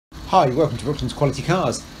Hi, welcome to Brooklands Quality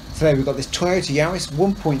Cars. Today we've got this Toyota Yaris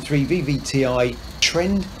 1.3 VVT-i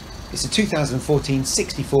Trend. It's a 2014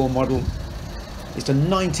 64 model. It's done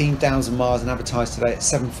 19,000 miles and advertised today at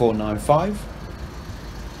 7,495.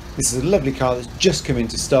 This is a lovely car that's just come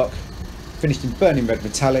into stock, finished in burning red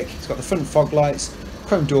metallic. It's got the front fog lights,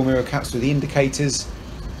 chrome door mirror caps with the indicators,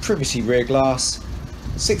 privacy rear glass,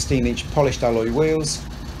 16-inch polished alloy wheels.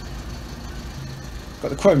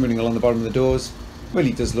 Got the chrome running along the bottom of the doors.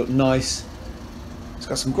 Really does look nice. It's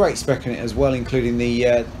got some great spec in it as well, including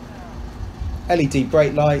the LED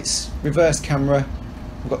brake lights, reverse camera.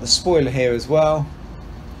 We've got the spoiler here as well.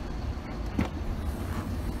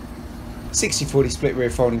 60/40 split rear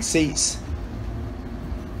folding seats.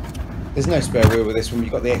 There's no spare wheel with this one.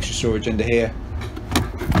 You've got the extra storage under here.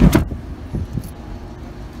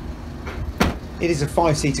 It is a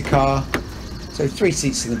 5-seater car, so 3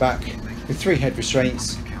 seats in the back with 3 head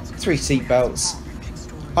restraints, 3 seat belts,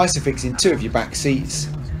 Isofix in 2 of your back seats,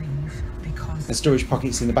 and storage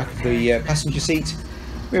pockets in the back of the passenger seat,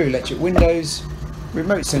 rear electric windows,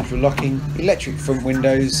 remote central locking, electric front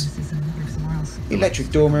windows,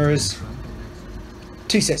 electric door mirrors,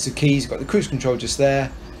 2 sets of keys. Got the cruise control just there,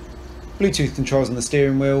 Bluetooth controls on the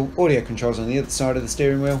steering wheel, audio controls on the other side of the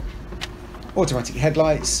steering wheel, automatic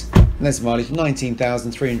headlights, and there's the mileage,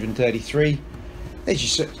 19,333.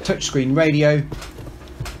 There's your touchscreen radio,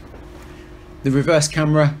 the reverse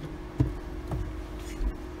camera,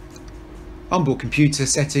 onboard computer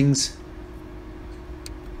settings,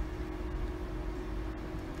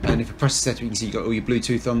 and if you press the setting, you can see you've got all your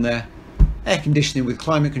Bluetooth on there. Air conditioning with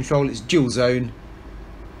climate control, it's dual zone,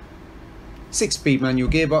 6-speed manual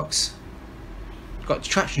gearbox, got the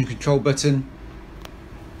traction control button,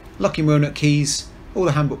 locking wheel nut keys, all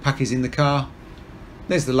the handbook pack is in the car.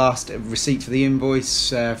 There's the last receipt for the invoice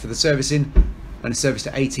for the servicing, and a service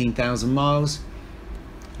to 18,000 miles.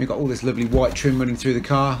 We've got all this lovely white trim running through the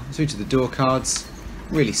car, through to the door cards.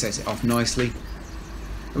 Really sets it off nicely.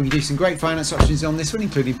 And we can do some great finance options on this one,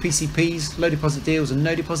 including PCPs, low deposit deals and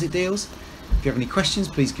no deposit deals. If you have any questions,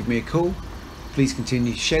 please give me a call. Please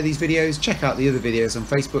continue to share these videos, check out the other videos on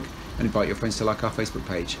Facebook, and invite your friends to like our Facebook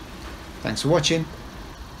page. Thanks for watching.